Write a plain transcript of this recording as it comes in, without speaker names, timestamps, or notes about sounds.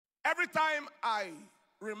Every time I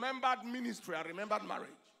remembered ministry, I remembered marriage,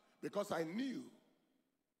 because I knew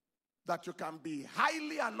that you can be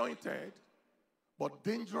highly anointed but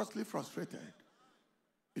dangerously frustrated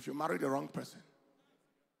if you marry the wrong person.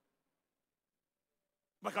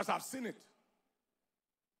 Because I've seen it.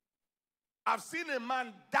 I've seen a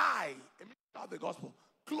man die, of the gospel,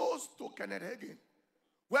 close to Kenneth Hagin.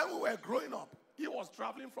 When we were growing up, he was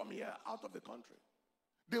traveling from here out of the country.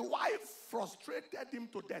 The wife frustrated him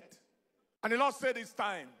to death. And the Lord said it's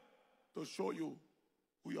time to show you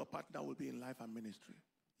who your partner will be in life and ministry.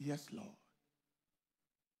 Yes, Lord.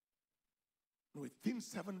 Within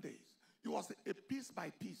 7 days, it was a piece by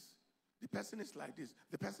piece. The person is like this.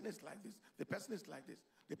 The person is like this. The person is like this.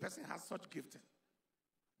 The person has such gifting.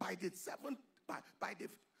 By the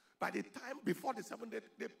time before the 7th day,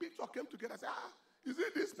 the picture came together. I said, is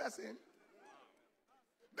it this person?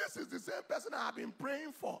 This is the same person I have been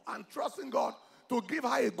praying for and trusting God to give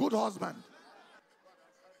her a good husband.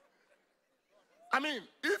 I mean,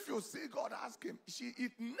 if you see God ask him,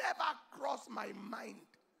 it never crossed my mind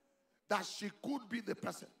that she could be the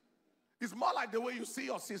person. It's more like the way you see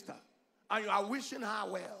your sister and you are wishing her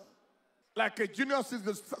well. Like a junior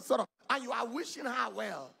sister, sort of, and you are wishing her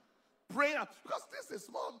well. Praying, because this is a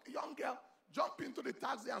small young girl, jump into the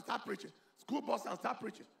taxi and start preaching. School bus and start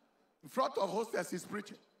preaching. In front of hostess, he's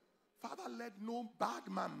preaching. Father, let no bad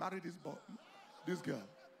man marry this girl.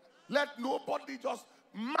 Let nobody just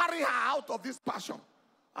marry her out of this passion,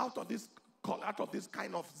 out of this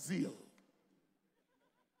kind of zeal.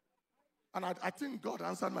 And I think God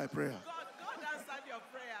answered my prayer. God answered your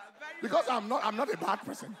prayer. Because I'm not a bad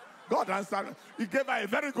person. God answered. He gave her a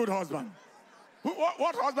very good husband.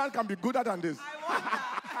 What husband can be gooder than this? I wonder.